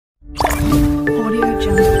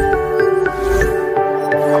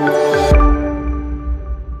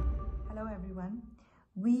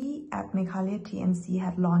Meghalaya TMC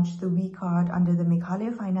had launched the V card under the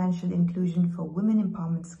Meghalaya Financial Inclusion for Women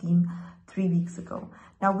Empowerment Scheme 3 weeks ago.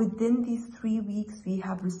 Now, within these 3 weeks, we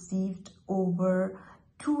have received over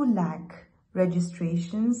 2 lakh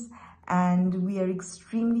registrations, and we are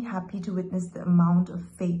extremely happy to witness the amount of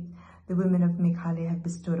faith the women of Meghalaya have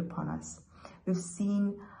bestowed upon us. We've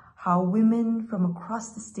seen how women from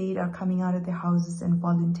across the state are coming out of their houses and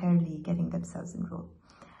voluntarily getting themselves enrolled.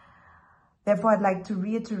 Therefore, I'd like to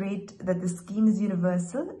reiterate that the scheme is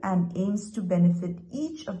universal and aims to benefit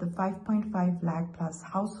each of the 5.5 lakh plus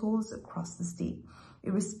households across the state,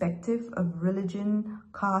 irrespective of religion,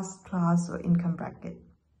 caste, class, or income bracket.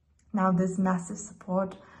 Now, this massive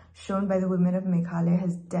support shown by the women of Meghalaya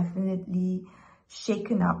has definitely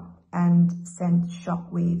shaken up and sent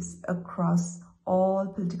shockwaves across all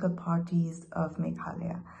political parties of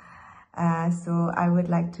Meghalaya. So I would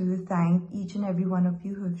like to thank each and every one of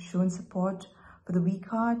you who have shown support for the V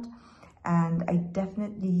card, and I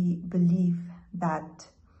definitely believe that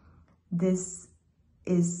this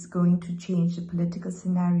is going to change the political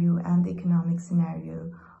scenario and the economic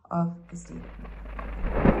scenario of the state.